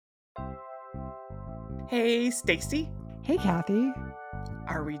Hey, Stacy. Hey, Kathy.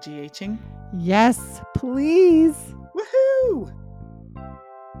 Are we GHing? Yes, please. Woohoo!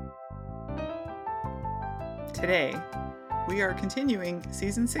 Today, we are continuing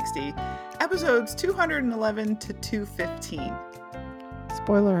season 60, episodes 211 to 215.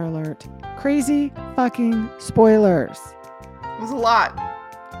 Spoiler alert. Crazy fucking spoilers. It was a lot.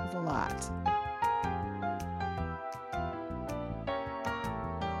 It was a lot.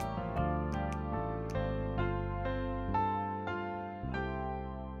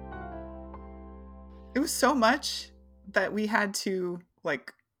 It was so much that we had to,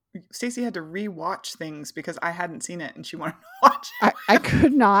 Stacy had to rewatch things because I hadn't seen it and she wanted to watch it. I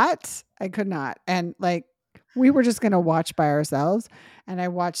could not. And we were just going to watch by ourselves. And I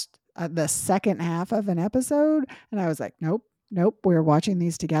watched the second half of an episode and I was like, nope, we're watching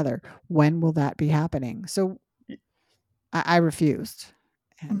these together. When will that be happening? So I refused.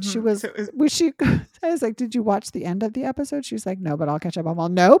 And she was, I was like, did you watch the end of the episode? She's like, no, but I'll catch up. I'm all,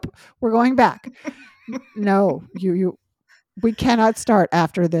 nope, we're going back. No, we cannot start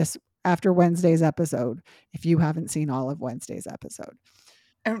after Wednesday's episode if you haven't seen all of Wednesday's episode.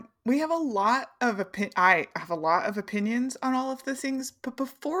 And we have a lot of I have a lot of opinions on all of the things, but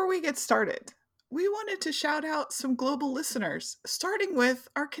before we get started, we wanted to shout out some global listeners, starting with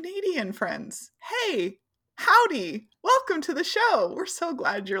our Canadian friends. Hey, howdy! Welcome to the show. We're so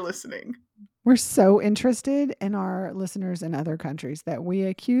glad you're listening. We're so interested in our listeners in other countries that we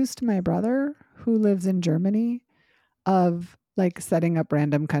accused my brother, who lives in Germany, of setting up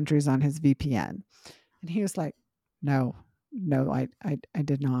random countries on his VPN. And he was like, no, I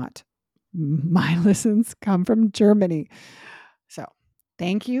did not. My listens come from Germany. So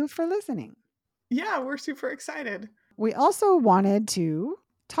thank you for listening. Yeah, we're super excited. We also wanted to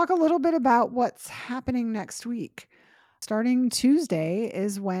talk a little bit about what's happening next week. Starting Tuesday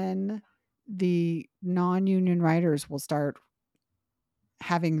is when the non-union writers will start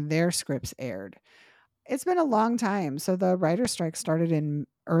having their scripts aired. It's been a long time. So the writer's strike started in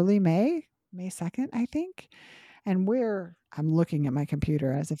early May 2nd, I think. And I'm looking at my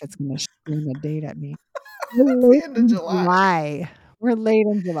computer as if it's going to scream a date at me. It's the end of July. We're late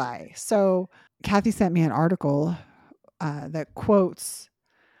in July. So Kathy sent me an article that quotes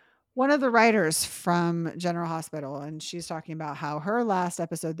one of the writers from General Hospital, and she's talking about how her last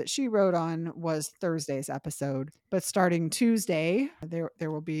episode that she wrote on was Thursday's episode, but starting Tuesday, there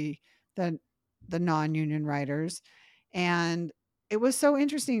will be the non-union writers, and it was so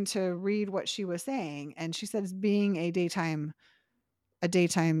interesting to read what she was saying. And she says being a daytime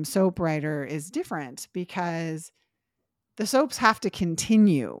soap writer is different because the soaps have to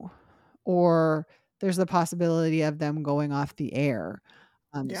continue, or there's the possibility of them going off the air.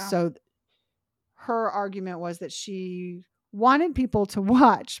 So her argument was that she wanted people to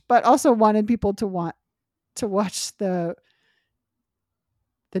watch, but also wanted people to want to watch the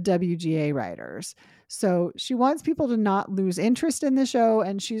WGA writers. So she wants people to not lose interest in the show.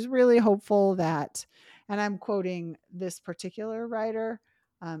 And she's really hopeful that, and I'm quoting this particular writer,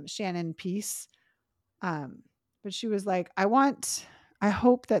 Shannon Peace. But she was like, I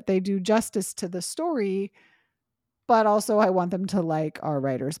hope that they do justice to the story, but also I want them to like our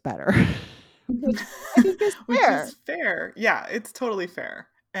writers better. Which I think is Which fair. is fair. Yeah, it's totally fair.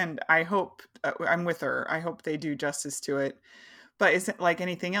 And I hope, I'm with her. I hope they do justice to it. But it's like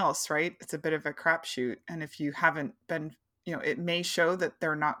anything else, right? It's a bit of a crapshoot. And if you haven't been, it may show that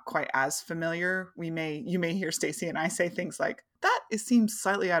they're not quite as familiar. You may hear Stacy and I say things like, seems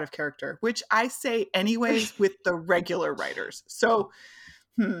slightly out of character, which I say anyways with the regular writers. So,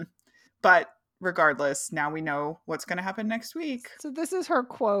 but regardless, now we know what's going to happen next week. So this is her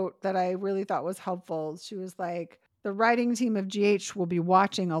quote that I really thought was helpful. She was like, the writing team of GH will be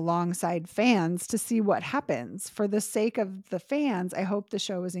watching alongside fans to see what happens. For the sake of the fans, I hope the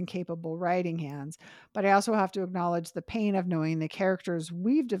show is in capable writing hands. But I also have to acknowledge the pain of knowing the characters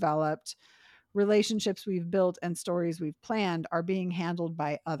we've developed, relationships we've built, and stories we've planned are being handled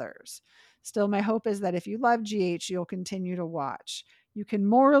by others. Still, my hope is that if you love GH, you'll continue to watch. You can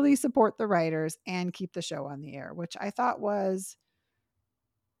morally support the writers and keep the show on the air, which I thought was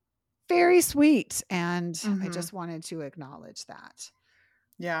very sweet. And I just wanted to acknowledge that.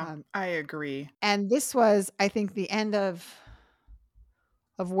 Yeah, I agree. And this was, I think, the end of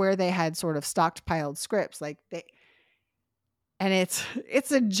where they had sort of stockpiled scripts. And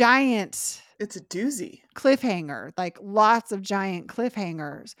it's a giant, it's a doozy cliffhanger, like lots of giant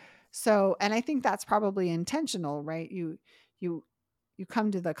cliffhangers. So, and I think that's probably intentional, right? You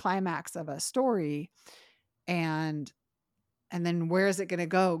come to the climax of a story, and then where is it going to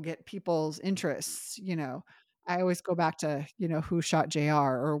go? Get people's interests, I always go back to, Who Shot JR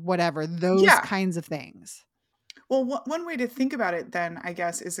or whatever, those Yeah. kinds of things. Well, one way to think about it then, I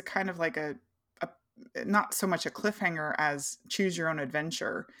guess, is a kind of like a not so much a cliffhanger as choose your own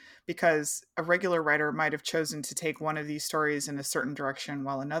adventure, because a regular writer might have chosen to take one of these stories in a certain direction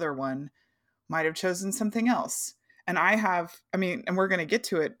while another one might have chosen something else. And I mean, and we're going to get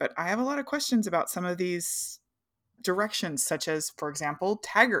to it, but I have a lot of questions about some of these directions, such as, for example,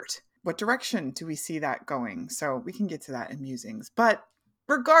 Taggart. What direction do we see that going? So we can get to that in musings. But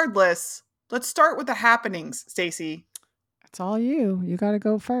regardless, let's start with the happenings, Stacy. It's all you. You got to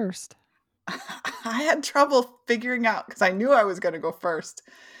go first. I had trouble figuring out because I knew I was going to go first.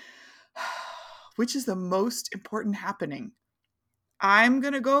 Which is the most important happening? I'm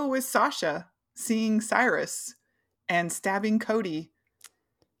going to go with Sasha seeing Cyrus and stabbing Cody.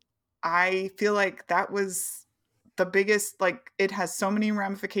 I feel like that was the biggest, like, it has so many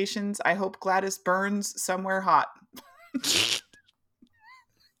ramifications. I hope Gladys burns somewhere hot.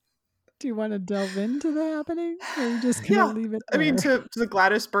 Do you want to delve into the happenings, or are you just going to Yeah. leave it I mean, there? to the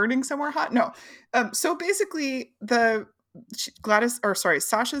Gladys burning somewhere hot? No. So basically,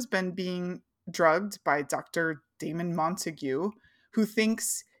 Sasha's been being drugged by Dr. Damon Montague, who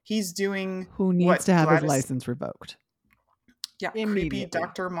thinks he's doing Who needs what to have his Gladys, license revoked? yeah, creepy Immediately.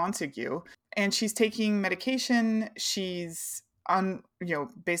 Dr. Montague. And she's taking medication. She's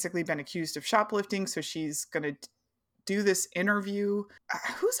basically been accused of shoplifting. So she's going to do this interview.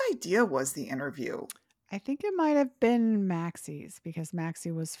 Whose idea was the interview? I think it might have been Maxie's, because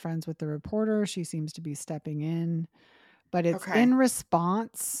Maxie was friends with the reporter. She seems to be stepping in, but it's Okay. in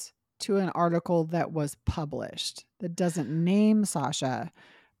response to an article that was published that doesn't name Sasha,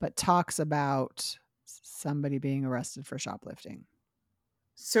 but talks about somebody being arrested for shoplifting.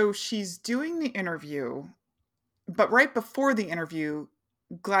 So she's doing the interview, but right before the interview,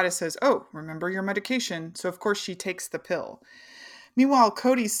 Gladys says, "Oh, remember your medication." So, of course, she takes the pill. Meanwhile,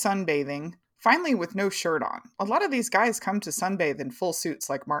 Cody's sunbathing, finally with no shirt on. A lot of these guys come to sunbathe in full suits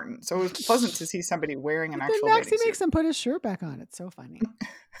like Martin, so it was pleasant to see somebody wearing an But then actual Maxie bathing suit. makes him put his shirt back on. It's so funny.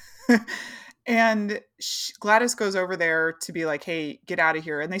 And Gladys goes over there to be like, "Hey, get out of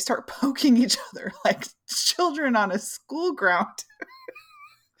here." And they start poking each other like children on a school ground.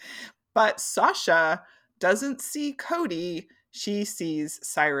 But Sasha doesn't see Cody. She sees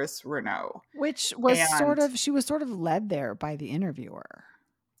Cyrus Renault. Which was And, she was sort of led there by the interviewer.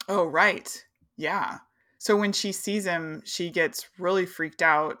 oh, right. Yeah. So when she sees him, she gets really freaked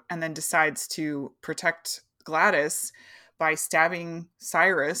out and then decides to protect Gladys by stabbing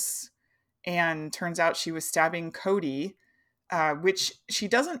Cyrus. And turns out she was stabbing Cody, which she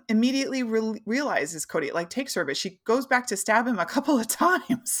doesn't immediately realize is Cody. It like takes her, but she goes back to stab him a couple of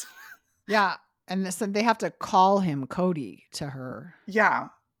times. Yeah. And so they have to call him Cody to her. Yeah.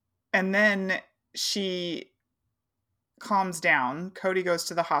 And then she calms down. Cody goes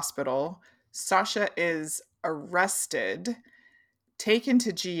to the hospital. Sasha is arrested, taken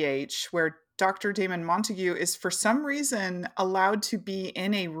to GH, where Dr. Damon Montague is for some reason allowed to be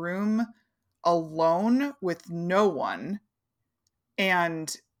in a room alone with no one.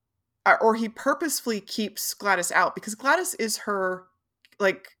 And or he purposefully keeps Gladys out because Gladys is her,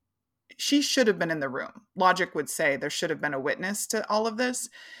 like, she should have been in the room. Logic would say there should have been a witness to all of this.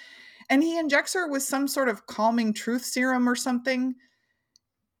 And he injects her with some sort of calming truth serum or something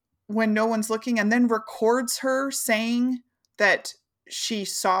when no one's looking, and then records her saying that she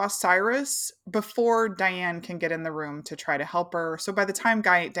saw Cyrus before Diane can get in the room to try to help her. So by the time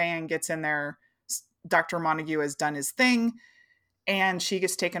Diane gets in there, Dr. Montague has done his thing, and she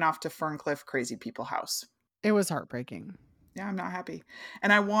gets taken off to Ferncliff Crazy People House. It was heartbreaking. Yeah, I'm not happy.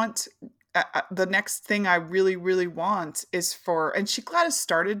 And I want the next thing I really, really want is for, and Gladys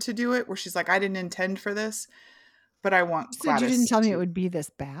started to do it where she's like, I didn't intend for this, but I want You said you didn't Gladys tell me it to, would be this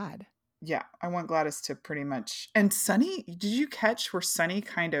bad. yeah, I want Gladys to pretty much, and Sonny, did you catch where Sonny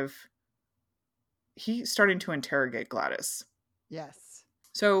kind of, he starting to interrogate Gladys? Yes.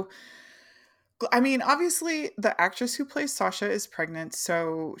 So, I mean, obviously, the actress who plays Sasha is pregnant,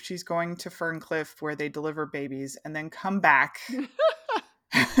 so she's going to Ferncliff where they deliver babies and then come back.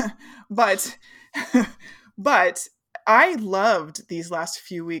 but but I loved these last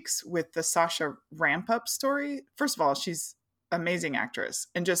few weeks with the Sasha ramp up story. First of all, she's amazing actress,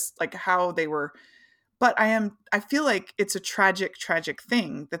 and just like how they were, but I feel like it's a tragic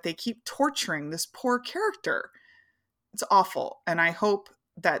thing that they keep torturing this poor character. It's awful, and I hope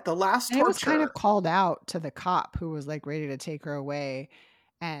that the last And it was kind torture. of called out to the cop who was like ready to take her away.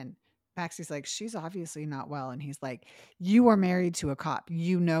 And Maxie's like, she's obviously not well. And he's like, you are married to a cop.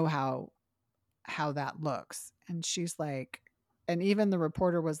 You know how that looks. And she's like, And even the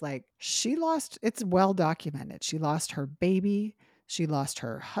reporter was like, it's well documented. She lost her baby. She lost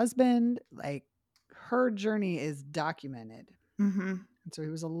her husband. Like, her journey is documented. Mm-hmm. And so he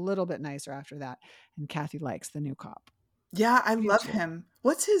was a little bit nicer after that. And Kathy likes the new cop. Yeah, I I do love too. him.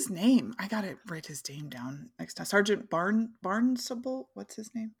 What's his name? I gotta write his name down next time. Sergeant Barnesable? What's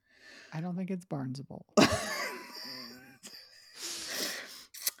his name? I don't think it's Barnesable.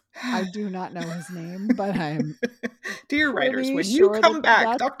 I do not know his name, but I'm Dear writers, pretty when you sure that come back,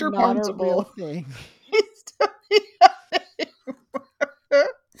 that's Dr. not a real Barnesable thing. needs to be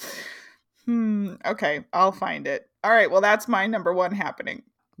okay, I'll find it. All right, well, that's my number one happening.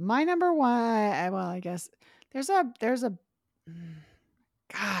 My number one, well, I guess there's a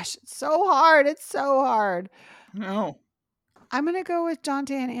gosh, it's so hard. It's so hard. No. I'm going to go with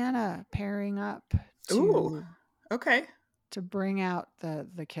Dante and Anna pairing up Ooh, to okay. bring out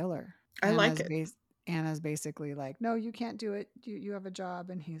the killer. I like it. Anna's basically like, "No, you can't do it. You have a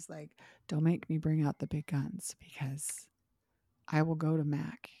job." And he's like, "Don't make me bring out the big guns, because I will go to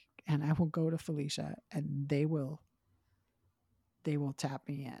Mac and I will go to Felicia, and they will tap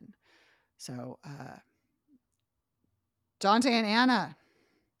me in." So, Dante and Anna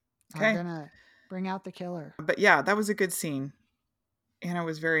are Okay. going to bring out the killer. But yeah, that was a good scene. Anna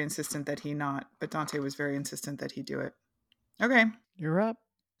was very insistent that he not, but Dante was very insistent that he do it. Okay. You're up.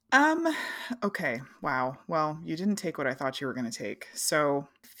 Okay. Wow. Well, you didn't take what I thought you were going to take. So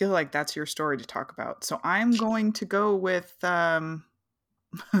I feel like that's your story to talk about. So I'm going to go with, Esme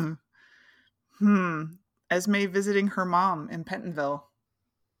visiting her mom in Pentonville.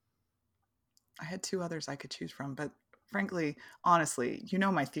 I had two others I could choose from, but frankly, honestly, you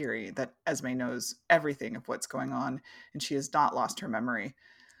know my theory that Esme knows everything of what's going on and she has not lost her memory.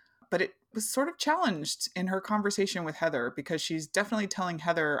 But it was sort of challenged in her conversation with Heather, because she's definitely telling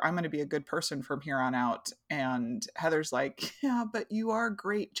Heather, I'm going to be a good person from here on out. And Heather's like, yeah, but you are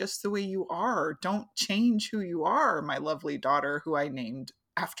great just the way you are. Don't change who you are, my lovely daughter, who I named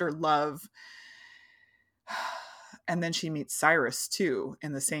after love. And then she meets Cyrus too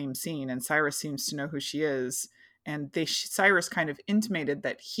in the same scene, and Cyrus seems to know who she is. And Cyrus kind of intimated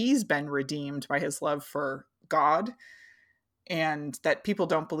that he's been redeemed by his love for God, and that people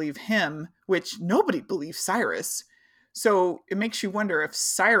don't believe him, which nobody believes Cyrus. So it makes you wonder if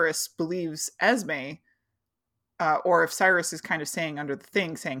Cyrus believes Esme, or if Cyrus is kind of saying under the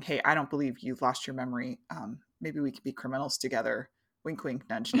thing, saying, hey, I don't believe you've lost your memory. Maybe we could be criminals together. Wink, wink,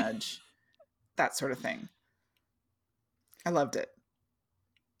 nudge, nudge. That sort of thing. I loved it.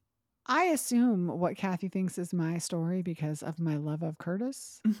 I assume what Kathy thinks is my story because of my love of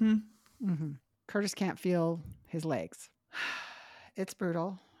Curtis. Mm-hmm. Mm-hmm. Curtis can't feel his legs. It's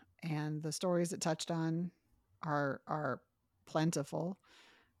brutal, and the stories it touched on are plentiful,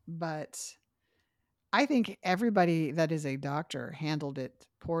 but I think everybody that is a doctor handled it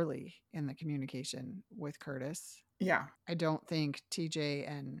poorly in the communication with Curtis. Yeah. I don't think TJ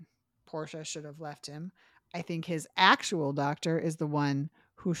and Portia should have left him. I think his actual doctor is the one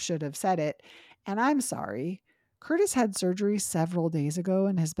who should have said it. And I'm sorry, Curtis had surgery several days ago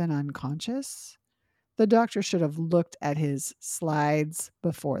and has been unconscious. The doctor should have looked at his slides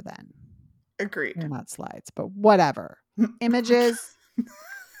before then. Agreed. They're not slides, but whatever. Images.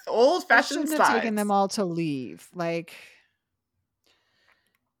 Old-fashioned Shouldn't have taken slides. them all to leave.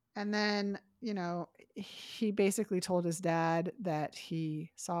 And then, he basically told his dad that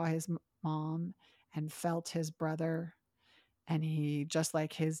he saw his mom and felt his brother. And he, just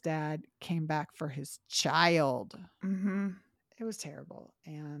like his dad, came back for his child. Mm-hmm. It was terrible.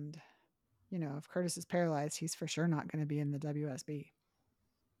 And, if Curtis is paralyzed, he's for sure not going to be in the WSB.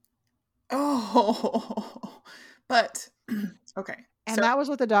 Oh, but okay. And So that was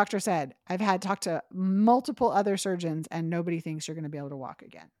what the doctor said. I've had talked to multiple other surgeons, and nobody thinks you're going to be able to walk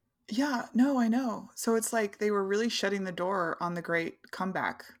again. yeah, no, I know. So it's like they were really shutting the door on the great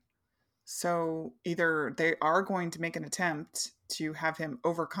comeback. So either they are going to make an attempt to have him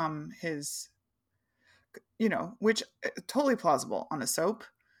overcome his, which totally plausible on a soap.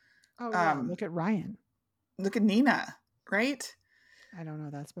 Oh, yeah. Look at Ryan. Look at Nina, right? I don't know.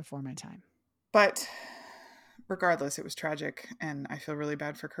 That's before my time. But regardless, it was tragic, and I feel really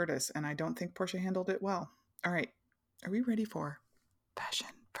bad for Curtis, and I don't think Portia handled it well. All right. Are we ready for Fashion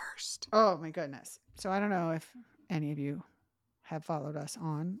First? Oh, my goodness. So I don't know if any of you have followed us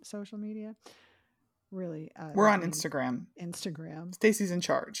on social media. Really, we're on Instagram. Stacy's in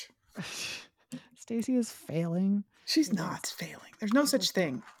charge. Stacy is failing. She's not failing. There's no such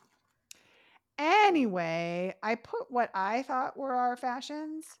thing. Anyway, I put what I thought were our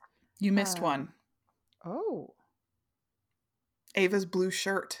fashions. You missed one. Oh. Ava's blue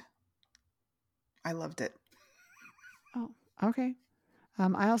shirt. I loved it. Oh, Okay.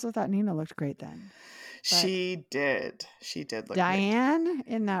 I also thought Nina looked great then. But She did. She did look great. Diane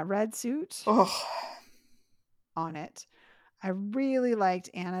in that red suit Oh, on it. I really liked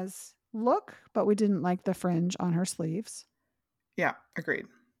Anna's look, but we didn't like the fringe on her sleeves. yeah, agreed.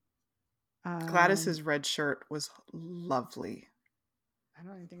 Gladys's red shirt was lovely. I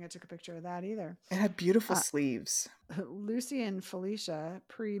don't even think I took a picture of that either. It had beautiful sleeves. Lucy and Felicia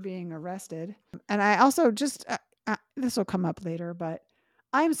pre being arrested. And I also just, this will come up later, but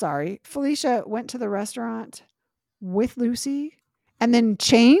I'm sorry. Felicia went to the restaurant with Lucy and then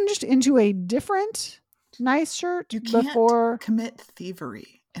changed into a different nice shirt You can't before. commit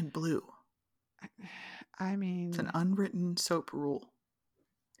thievery in blue. I mean, it's an unwritten soap rule.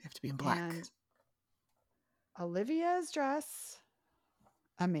 You have to be in black. And Olivia's dress,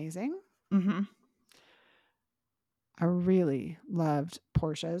 amazing. Mm-hmm. I really loved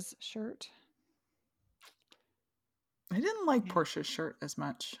Portia's shirt. I didn't like Portia's shirt as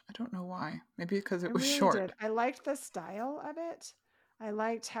much. I don't know why. Maybe because it was really short. Did. I liked the style of it. I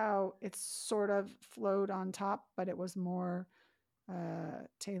liked how it sort of flowed on top, but it was more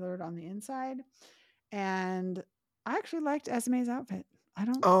tailored on the inside. And I actually liked Esme's outfit. I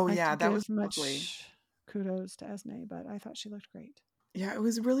don't like to give much lovely. Kudos to Esme, but I thought she looked great. Yeah, it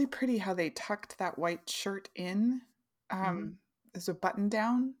was really pretty how they tucked that white shirt in as a button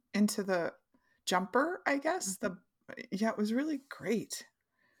down into the jumper, I guess. It was really great.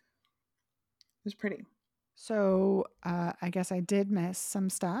 It was pretty. So I guess I did miss some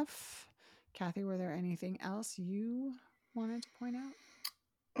stuff. Kathy, were there anything else you wanted to point out?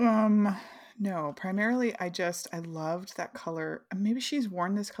 No, primarily I loved that color. Maybe she's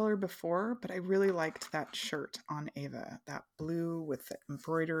worn this color before, but I really liked that shirt on Ava, that blue with the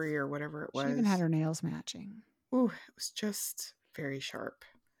embroidery or whatever it was. She even had her nails matching. Ooh, it was just very sharp.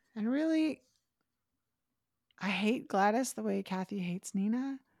 And really, I hate Gladys the way Kathy hates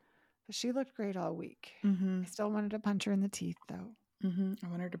Nina, but she looked great all week. I still wanted to punch her in the teeth, though. I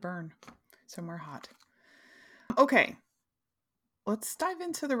want her to burn somewhere hot. Okay, let's dive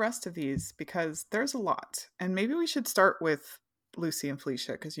into the rest of these because there's a lot. And maybe we should start with Lucy and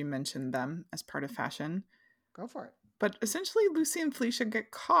Felicia because you mentioned them as part of fashion. Go for it. But essentially, Lucy and Felicia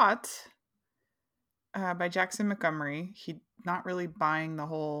get caught by Jackson Montgomery. He's not really buying the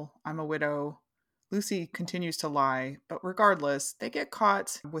whole I'm a widow. Lucy continues to lie, but regardless, they get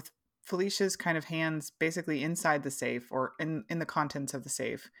caught with Felicia's kind of hands basically inside the safe or in the contents of the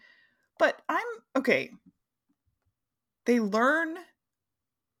safe. But okay. They learn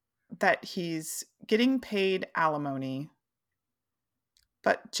that he's getting paid alimony,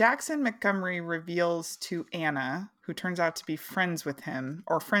 but Jackson Montgomery reveals to Anna, who turns out to be friends with him,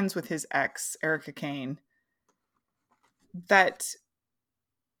 or friends with his ex, Erica Kane, that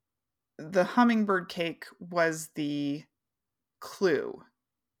the hummingbird cake was the clue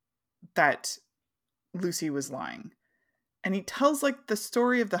that Lucy was lying. And he tells the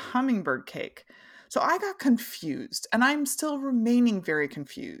story of the hummingbird cake. So I got confused, and I'm still remaining very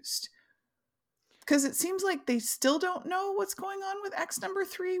confused. Because it seems like they still don't know what's going on with X number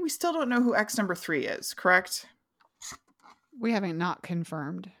 3. We still don't know who X number 3 is, correct? We haven't not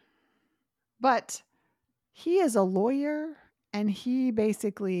confirmed. But he is a lawyer, and he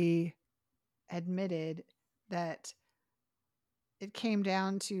basically admitted that it came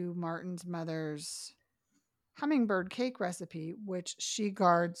down to Martin's mother's hummingbird cake recipe, which she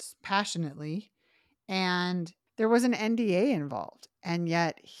guards passionately. And there was an NDA involved, and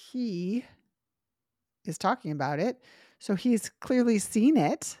yet he is talking about it. So he's clearly seen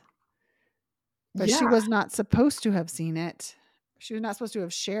it, but she was not supposed to have seen it. She was not supposed to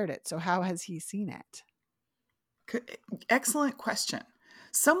have shared it. So how has he seen it? Excellent question.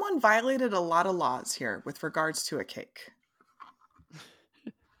 Someone violated a lot of laws here with regards to a cake.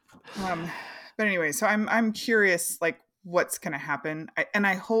 But anyway, so I'm curious, what's going to happen.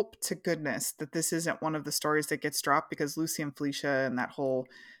 I hope to goodness that this isn't one of the stories that gets dropped, because Lucy and Felicia and that whole,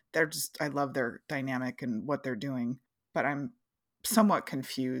 I love their dynamic and what they're doing, but I'm somewhat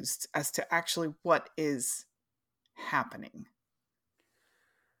confused as to actually what is happening.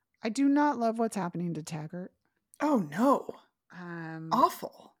 I do not love what's happening to Taggart. Oh no.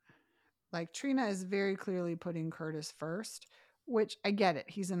 Awful. Trina is very clearly putting Curtis first, which I get it.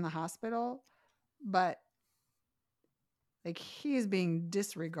 He's in the hospital, but he is being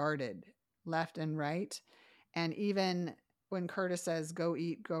disregarded left and right. And even when Curtis says, go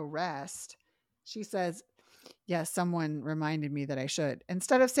eat, go rest, she says, yes, someone reminded me that I should.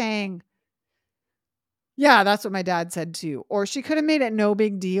 Instead of saying, yeah, that's what my dad said too. Or she could have made it no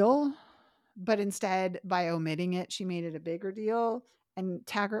big deal, but instead, by omitting it, she made it a bigger deal. And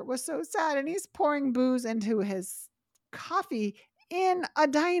Taggart was so sad, and he's pouring booze into his coffee in a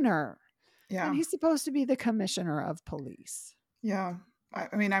diner. And Yeah. he's supposed to be the commissioner of police. Yeah.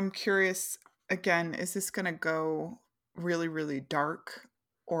 I mean, I'm curious again, is this going to go really, really dark,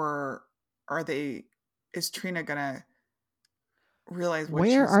 or are they, is Trina going to realize what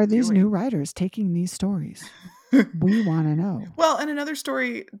Where she's are these new doing? writers taking these stories? We want to know. Well, and another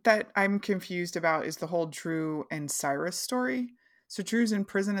story that I'm confused about is the whole Drew and Cyrus story. So Drew's in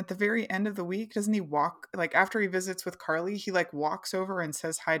prison at the very end of the week. Doesn't he walk, like after he visits with Carly, he like walks over and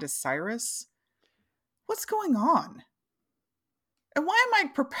says hi to Cyrus? What's going on? And why am I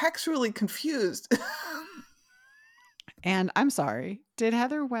perpetually confused? And I'm sorry, did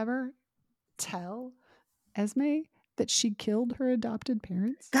Heather Weber tell Esme that she killed her adopted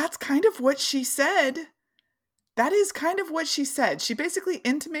parents? That's kind of what she said. That is kind of what she said. She basically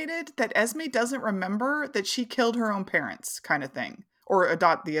intimated that Esme doesn't remember that she killed her own parents, kind of thing, or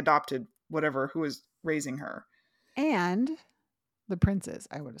the adopted whatever who was raising her. And the princes,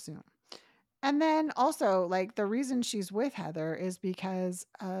 I would assume. And then also, like, the reason she's with Heather is because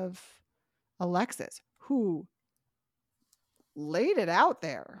of Alexis, who laid it out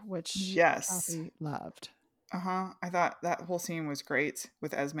there, which Yes. Kathy loved. I thought that whole scene was great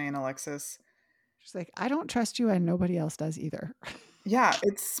with Esme and Alexis. She's like, I don't trust you, and nobody else does either. Yeah,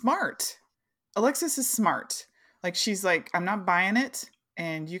 it's smart. Alexis is smart. Like, she's like, I'm not buying it,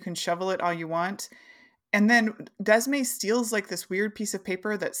 and you can shovel it all you want. And then Desme steals like this weird piece of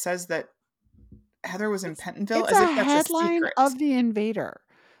paper that says that Heather was in Pentonville, It's as a if that's a headline secret. of The Invader.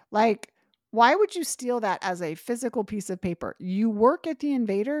 Like, why would you steal that as a physical piece of paper? You work at The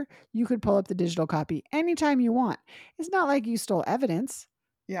Invader, you could pull up the digital copy anytime you want. It's not like you stole evidence.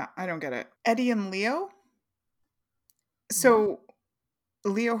 Yeah, I don't get it. Eddie and Leo. Yeah. So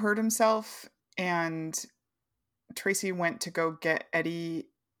Leo hurt himself, and Tracy went to go get Eddie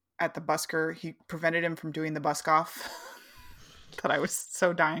at the busker. He prevented him from doing the busk off that I was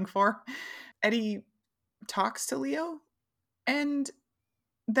so dying for. Eddie talks to Leo, and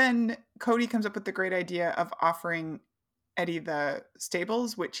then Cody comes up with the great idea of offering Eddie the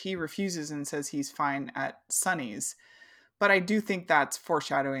stables, which he refuses and says he's fine at Sunny's. But I do think that's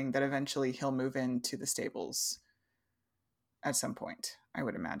foreshadowing that eventually he'll move into the stables at some point, I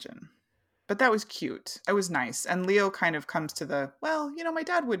would imagine. But that was cute. It was nice. And Leo kind of comes to the, well, you know, my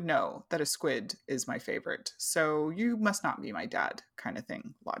dad would know that a squid is my favorite. So you must not be my dad kind of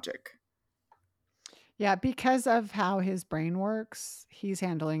thing logic. Yeah, because of how his brain works, he's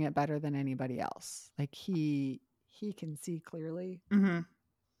handling it better than anybody else. Like he can see clearly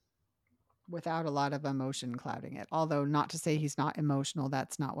without a lot of emotion clouding it. Although not to say he's not emotional,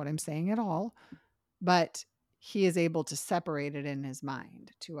 that's not what I'm saying at all. But he is able to separate it in his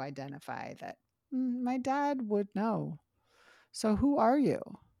mind to identify that my dad would know. So who are you?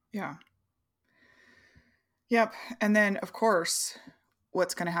 Yeah. Yep. And then, of course,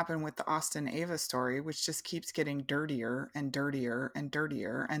 what's going to happen with the Austin Ava story, which just keeps getting dirtier and dirtier and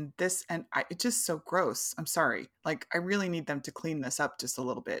dirtier. And it's just so gross. I'm sorry. Like, I really need them to clean this up just a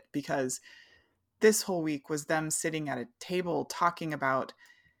little bit, because this whole week was them sitting at a table talking about,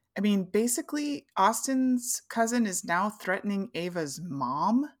 I mean, basically, Austin's cousin is now threatening Ava's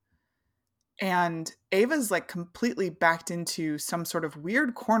mom. And Ava's like completely backed into some sort of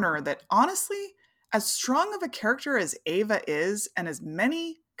weird corner that, honestly, as strong of a character as Ava is and as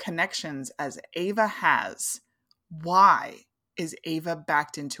many connections as Ava has, why is Ava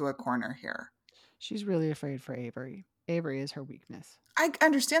backed into a corner here? She's really afraid for Avery. Avery is her weakness. I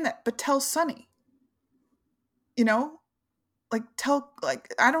understand that, but tell Sonny. You know?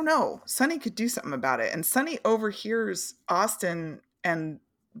 I don't know. Sonny could do something about it. And Sonny overhears Austin and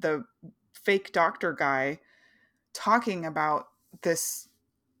the fake doctor guy talking about this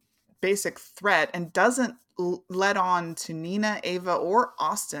basic threat and doesn't let on to Nina, Ava, or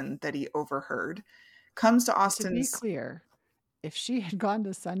Austin that he overheard. Comes to To be Austin's. clear, if she had gone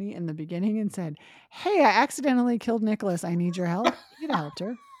to Sonny in the beginning and said, "Hey, I accidentally killed Nicholas. I need your help," he'd have helped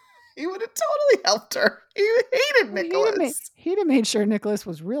her. He would have totally helped her. He hated Nicholas. He'd have made sure Nicholas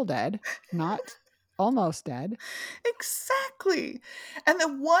was real dead, not almost dead. Exactly. And the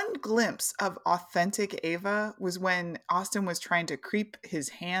one glimpse of authentic Ava was when Austin was trying to creep his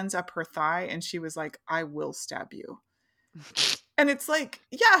hands up her thigh and she was like, I will stab you. And it's like,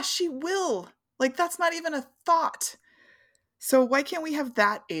 yeah, she will. Like, that's not even a thought. So why can't we have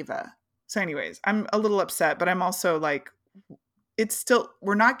that Ava? So anyways, I'm a little upset, but I'm also like, it's still,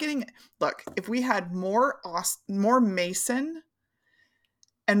 we're not getting, look, if we had more Mason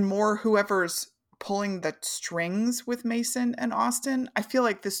and more whoever's pulling the strings with Mason and Austin, I feel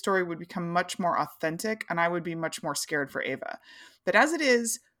like this story would become much more authentic and I would be much more scared for Ava. But as it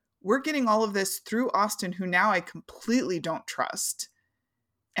is, we're getting all of this through Austin, who now I completely don't trust.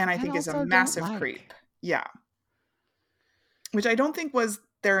 And I think is a also don't massive like. creep. Yeah. Which I don't think was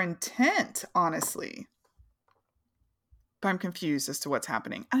their intent, honestly. But I'm confused as to what's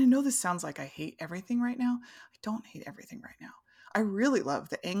happening. And I know this sounds like I hate everything right now. I don't hate everything right now. I really love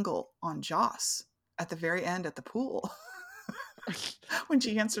the angle on Joss at the very end at the pool. When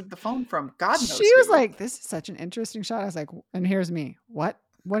she answered the phone from God knows She was who. like, this is such an interesting shot. I was like, and here's me. What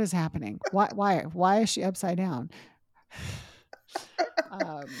is happening? Why is she upside down?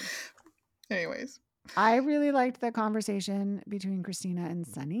 Anyways. I really liked the conversation between Christina and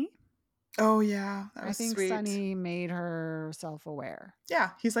Sunny. Oh yeah, that was I think sweet. Sunny made her self-aware. Yeah,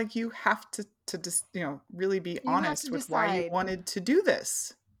 he's like, you have to just, really be You have honest to with why you decide. wanted to do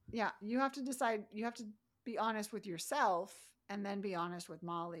this. Yeah, you have to decide. You have to be honest with yourself and then be honest with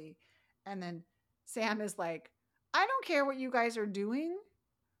Molly. And then Sam is like, I don't care what you guys are doing.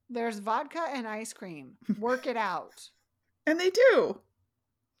 There's vodka and ice cream. Work it out. And they do.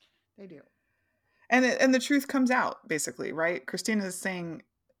 They do. And the truth comes out, basically, right? Christina is saying,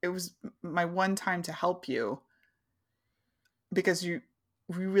 it was my one time to help you because we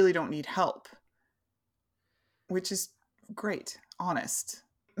really don't need help, which is great, honest.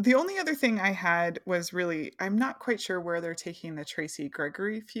 The only other thing I had was really, I'm not quite sure where they're taking the Tracy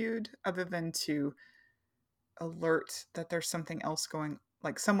Gregory feud, other than to alert that there's something else going,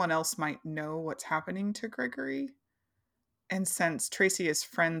 like someone else might know what's happening to Gregory. And since Tracy is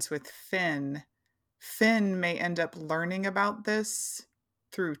friends with Finn may end up learning about this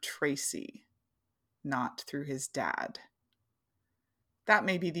through Tracy, not through his dad. That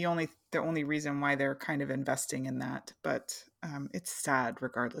may be the only reason why they're kind of investing in that, but it's sad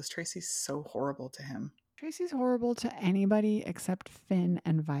regardless. Tracy's so horrible to him. Tracy's horrible to anybody except Finn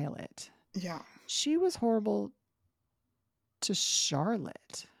and Violet. Yeah. She was horrible to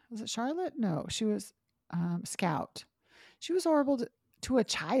Charlotte. Was it Charlotte? No, she was Scout. She was horrible to a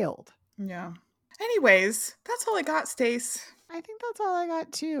child. Yeah. Anyways, that's all I got, Stace. I think that's all I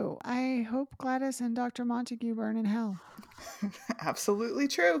got too. I hope Gladys and Dr. Montague burn in hell. Absolutely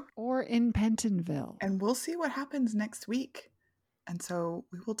true. Or in Pentonville. And we'll see what happens next week. And so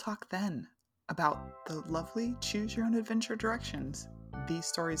we will talk then about the lovely choose your own adventure directions these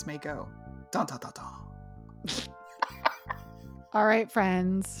stories may go. Dun, dun, dun, dun. All right,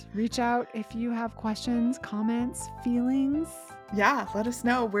 friends, reach out if you have questions, comments, feelings. Yeah, let us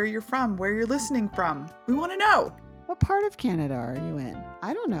know where you're from, where you're listening from. We want to know. What part of Canada are you in?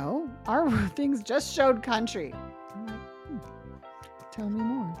 I don't know. Our things just showed country. I'm like, tell me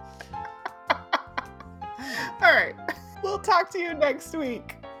more. All right. We'll talk to you next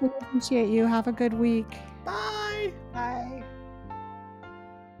week. We appreciate you. Have a good week. Bye. Bye.